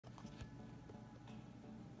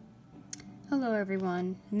Hello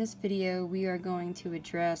everyone. In this video we are going to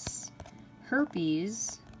address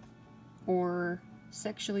herpes, or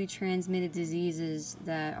sexually transmitted diseases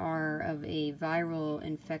that are of a viral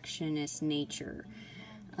infectious nature.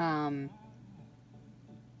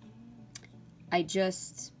 I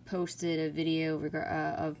just posted a video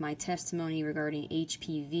of my testimony regarding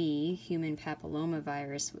HPV, human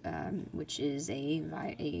papillomavirus, which is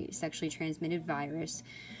a sexually transmitted virus.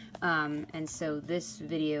 And so this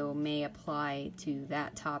video may apply to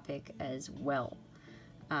that topic as well.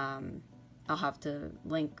 I'll have to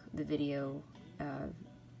link the video,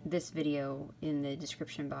 this video, in the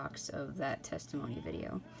description box of that testimony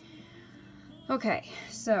video. Okay,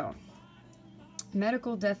 so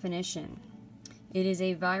medical definition. It is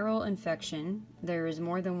a viral infection. There is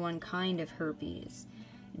more than one kind of herpes: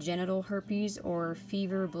 genital herpes or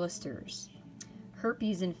fever blisters.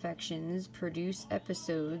 Herpes infections produce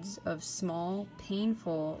episodes of small,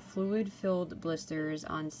 painful, fluid-filled blisters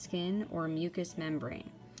on skin or mucous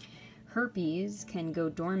membrane. Herpes can go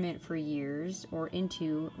dormant for years or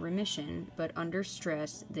into remission, but under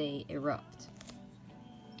stress they erupt.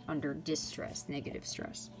 Under distress, negative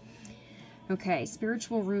stress. Okay,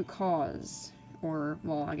 spiritual root cause, or,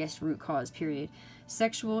 well, I guess root cause, period.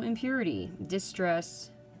 Sexual impurity, distress,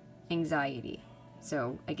 anxiety.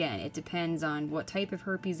 So, again, it depends on what type of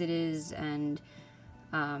herpes it is and,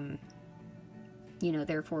 you know,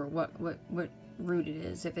 therefore what root it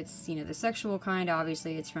is. If it's, you know, the sexual kind,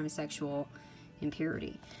 obviously it's from sexual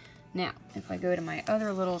impurity. Now, if I go to my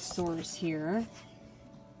other little source here,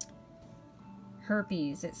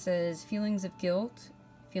 herpes, it says feelings of guilt,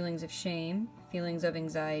 feelings of shame, feelings of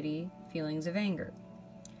anxiety, feelings of anger.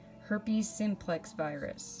 Herpes-Simplex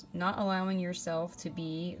virus, not allowing yourself to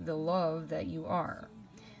be the love that you are.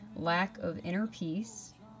 Lack of inner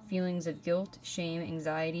peace, feelings of guilt, shame,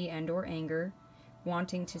 anxiety, and or anger,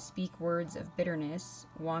 wanting to speak words of bitterness,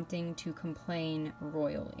 wanting to complain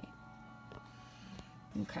royally.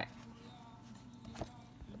 Okay.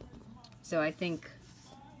 So I think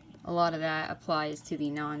a lot of that applies to the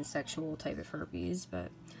non-sexual type of herpes,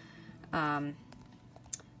 but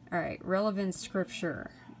alright, relevant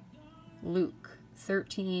scripture. Luke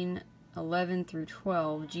 13:11 through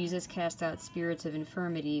 12, Jesus cast out spirits of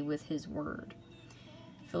infirmity with his word.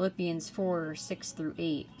 Philippians 4:6 through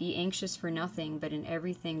 8, be anxious for nothing, but in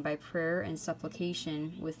everything by prayer and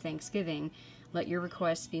supplication with thanksgiving, let your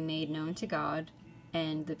requests be made known to God,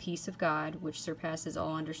 and the peace of God, which surpasses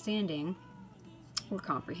all understanding or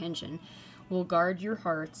comprehension, will guard your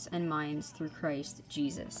hearts and minds through Christ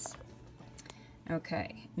Jesus.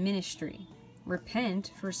 Okay, ministry.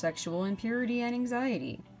 Repent for sexual impurity and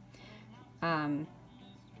anxiety. And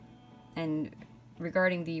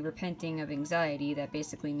regarding the repenting of anxiety, that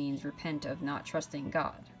basically means repent of not trusting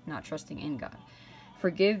God, not trusting in God.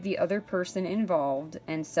 Forgive the other person involved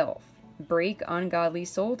and self. Break ungodly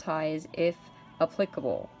soul ties if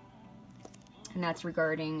applicable. And that's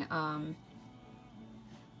regarding,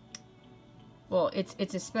 well,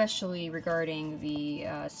 it's especially regarding the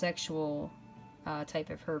sexual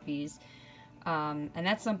type of herpes. And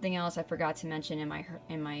that's something else I forgot to mention in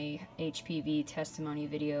my HPV testimony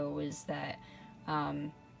video, was that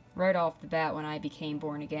right off the bat, when I became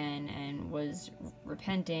born again and was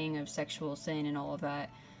repenting of sexual sin and all of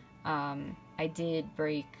that, I did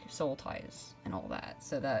break soul ties and all that.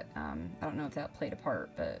 So that I don't know if that played a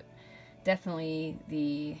part, but definitely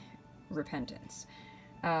the repentance.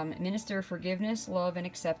 Minister forgiveness, love, and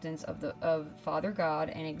acceptance of Father God,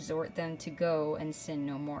 and exhort them to go and sin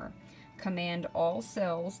no more. Command all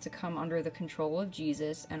cells to come under the control of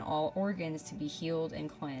Jesus, and all organs to be healed and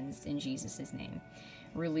cleansed in Jesus' name.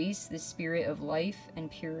 Release the spirit of life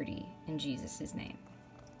and purity in Jesus' name.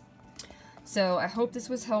 So I hope this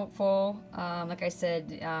was helpful. Like I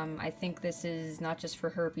said, I think this is not just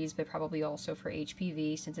for herpes, but probably also for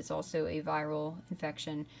HPV, since it's also a viral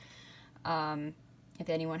infection. If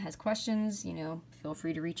anyone has questions, you know, feel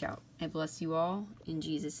free to reach out. I bless you all in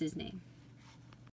Jesus' name.